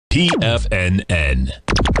TFNN,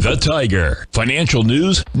 the Tiger Financial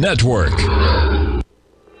News Network.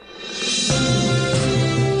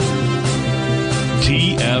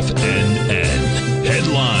 TFNN,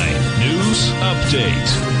 headline news update.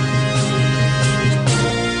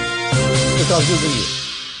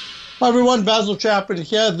 Hi everyone, Basil Chapman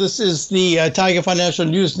here. This is the Tiger Financial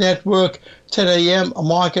News Network, 10 a.m.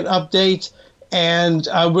 market update. And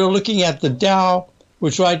we're looking at the Dow,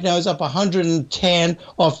 which right now is up 110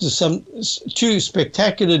 after two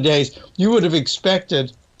spectacular days. You would have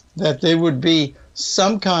expected that there would be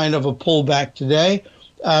some kind of a pullback today.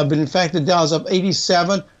 But in fact, the Dow is up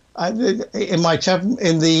 87. In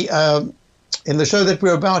the show that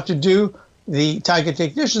we're about to do, the Tiger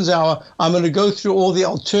Technicians Hour, I'm going to go through all the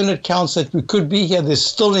alternate counts that we could be here. There's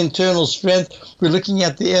still internal strength. We're looking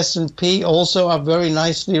at the S&P, also up very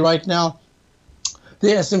nicely right now.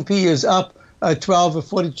 The S&P is up 12 at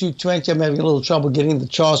 42.20. I'm having a little trouble getting the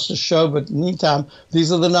charts to show, but in the meantime,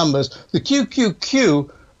 these are the numbers. The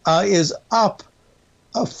QQQ is up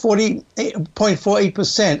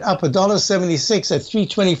 40.48%, up $1.76 at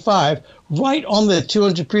 325, right on the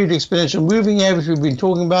 200-period exponential moving average we've been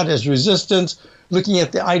talking about as resistance. Looking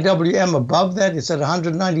at the IWM above that, it's at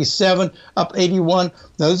 197, up 81.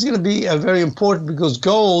 Now, this is going to be very important because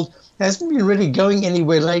gold hasn't been really going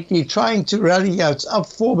anywhere lately, trying to rally. It's up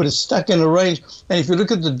 4, but it's stuck in a range. And if you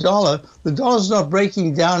look at the dollar's not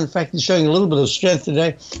breaking down. In fact, it's showing a little bit of strength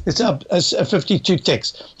today. It's up 52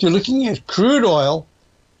 ticks. If you're looking at crude oil,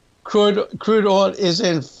 crude oil is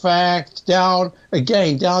in fact down 2 at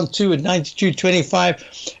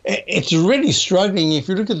 92.25. It's really struggling. If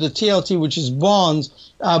you look at the TLT, which is bonds,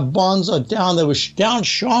 bonds are down. They were down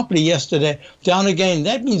sharply yesterday, down again.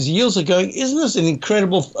 That means yields are going. Isn't this an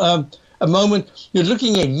incredible a moment? You're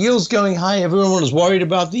looking at yields going high. Everyone was worried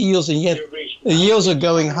about the yields, and yet the yields are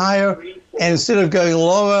going higher, and instead of going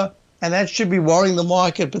lower. And that should be worrying the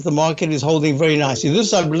market, but the market is holding very nicely.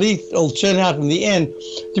 This, I believe, will turn out in the end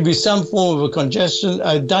to be some form of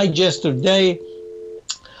a digestive day.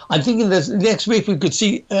 I think in this next week we could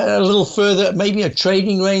see a little further, maybe a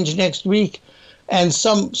trading range next week, and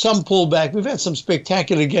some pullback. We've had some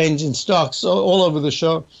spectacular gains in stocks all over the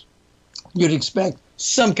show. You'd expect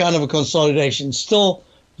some kind of a consolidation. Still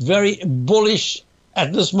very bullish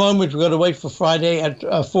at this moment. We've got to wait for Friday at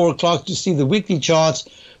 4 o'clock to see the weekly charts.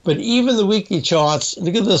 But even the weekly charts,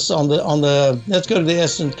 look at this on the. Let's go to the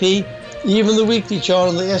S&P. Even the weekly chart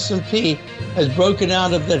on the S&P has broken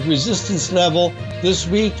out of that resistance level this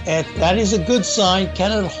week, and that is a good sign.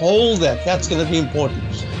 Can it hold that? That's going to be important.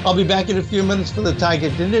 I'll be back in a few minutes for the Tiger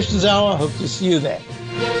Conditions Hour. Hope to see you there.